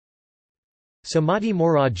Sumati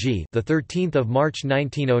Morarjee, the 13th of March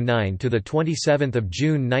 1909 to the 27th of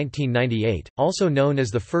June 1998, also known as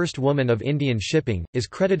the first woman of Indian shipping, is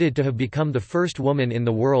credited to have become the first woman in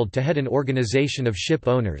the world to head an organization of ship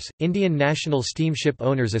owners, Indian National Steamship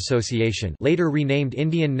Owners Association, later renamed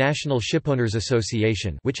Indian National Shipowners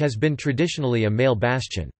Association, which has been traditionally a male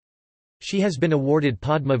bastion. She has been awarded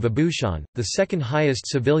Padma Vibhushan, the second highest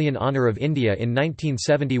civilian honour of India, in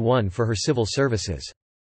 1971 for her civil services.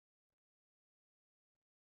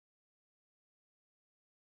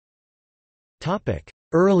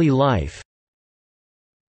 Early life.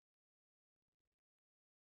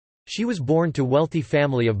 She was born to wealthy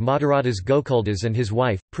family of Madhuradas Gokuldas and his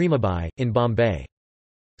wife, Premabai, in Bombay.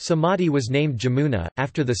 Sumati was named Jamuna,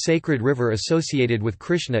 after the sacred river associated with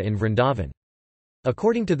Krishna in Vrindavan.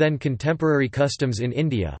 According to then contemporary customs in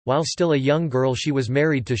India, while still a young girl she was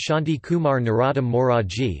married to Shanti Kumar Narottam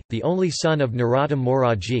Morarjee, the only son of Narottam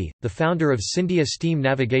Morarjee, the founder of Scindia Steam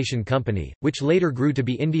Navigation Company, which later grew to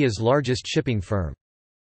be India's largest shipping firm.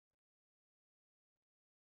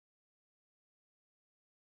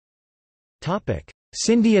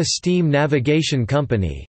 Scindia Steam Navigation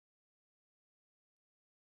Company.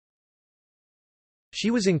 She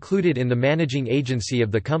was included in the managing agency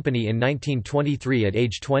of the company in 1923 at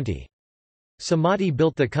age 20. Sumati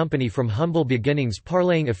built the company from humble beginnings,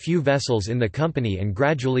 parlaying a few vessels in the company and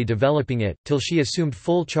gradually developing it, till she assumed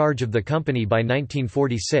full charge of the company by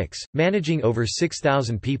 1946, managing over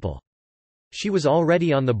 6,000 people. She was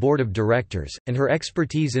already on the board of directors, and her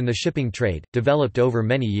expertise in the shipping trade, developed over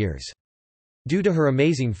many years. Due to her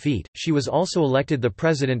amazing feat, she was also elected the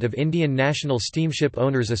president of Indian National Steamship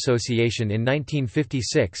Owners Association in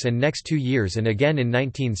 1956 and next 2 years and again in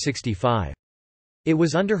 1965. It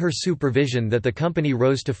was under her supervision that the company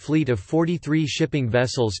rose to fleet of 43 shipping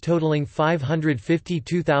vessels totaling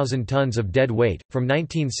 552,000 tons of dead weight. From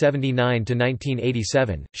 1979 to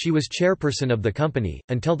 1987, she was chairperson of the company,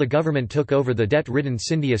 until the government took over the debt-ridden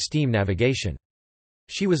Scindia Steam Navigation.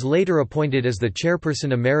 She was later appointed as the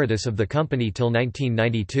chairperson emeritus of the company till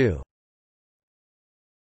 1992.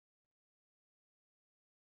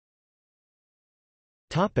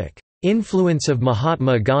 Influence of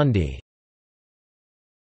Mahatma Gandhi.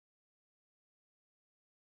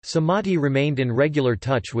 Sumati remained in regular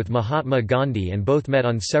touch with Mahatma Gandhi and both met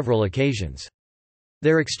on several occasions.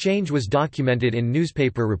 Their exchange was documented in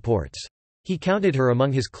newspaper reports. He counted her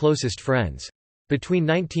among his closest friends. Between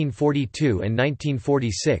 1942 and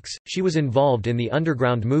 1946, she was involved in the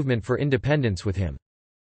underground movement for independence with him.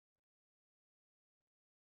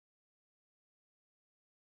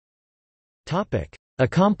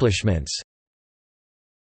 Accomplishments.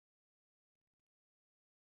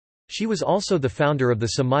 She was also the founder of the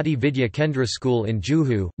Sumati Vidya Kendra School in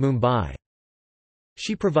Juhu, Mumbai.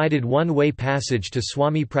 She provided one-way passage to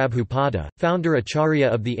Swami Prabhupada, founder Acharya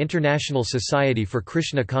of the International Society for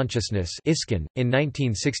Krishna Consciousness (ISKCON), in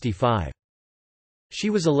 1965. She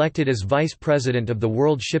was elected as Vice President of the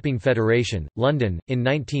World Shipping Federation, London, in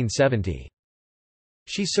 1970.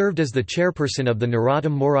 She served as the chairperson of the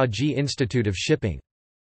Narottam Morarjee Institute of Shipping.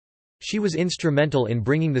 She was instrumental in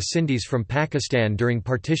bringing the Sindhis from Pakistan during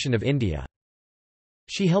partition of India.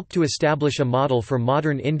 She helped to establish a model for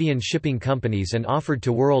modern Indian shipping companies and offered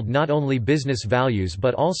to world not only business values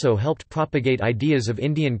but also helped propagate ideas of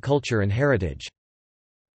Indian culture and heritage.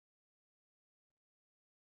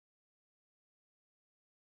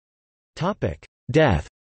 Death.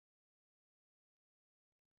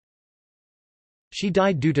 She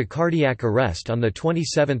died due to cardiac arrest on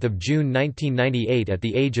 27 June 1998 at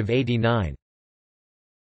the age of 89.